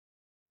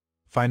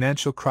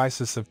Financial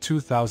crisis of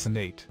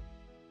 2008.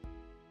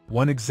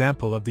 One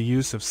example of the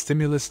use of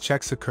stimulus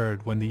checks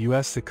occurred when the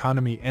U.S.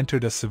 economy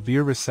entered a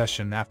severe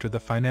recession after the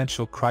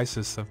financial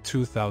crisis of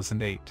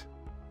 2008.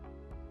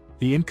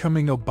 The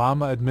incoming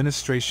Obama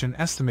administration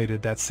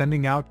estimated that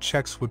sending out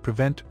checks would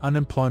prevent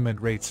unemployment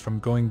rates from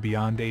going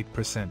beyond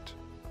 8%.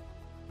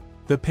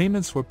 The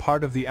payments were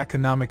part of the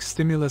Economic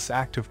Stimulus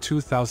Act of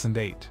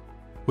 2008,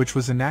 which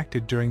was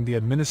enacted during the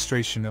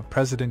administration of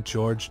President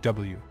George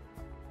W.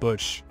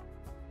 Bush.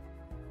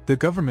 The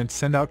government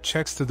sent out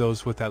checks to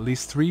those with at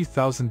least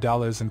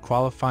 $3,000 in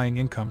qualifying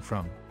income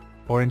from,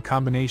 or in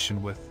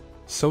combination with,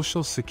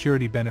 Social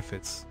Security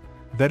benefits,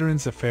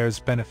 Veterans Affairs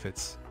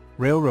benefits,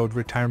 Railroad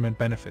retirement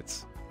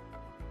benefits,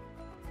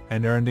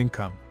 and earned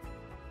income.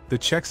 The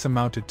checks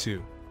amounted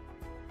to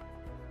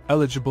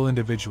eligible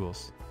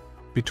individuals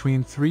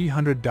between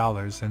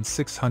 $300 and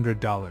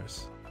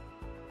 $600.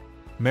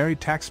 Married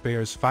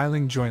taxpayers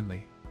filing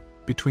jointly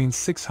between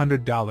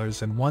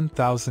 $600 and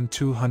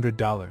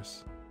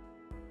 $1,200.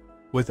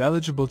 With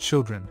eligible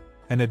children,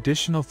 an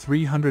additional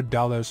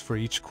 $300 for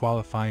each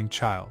qualifying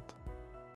child.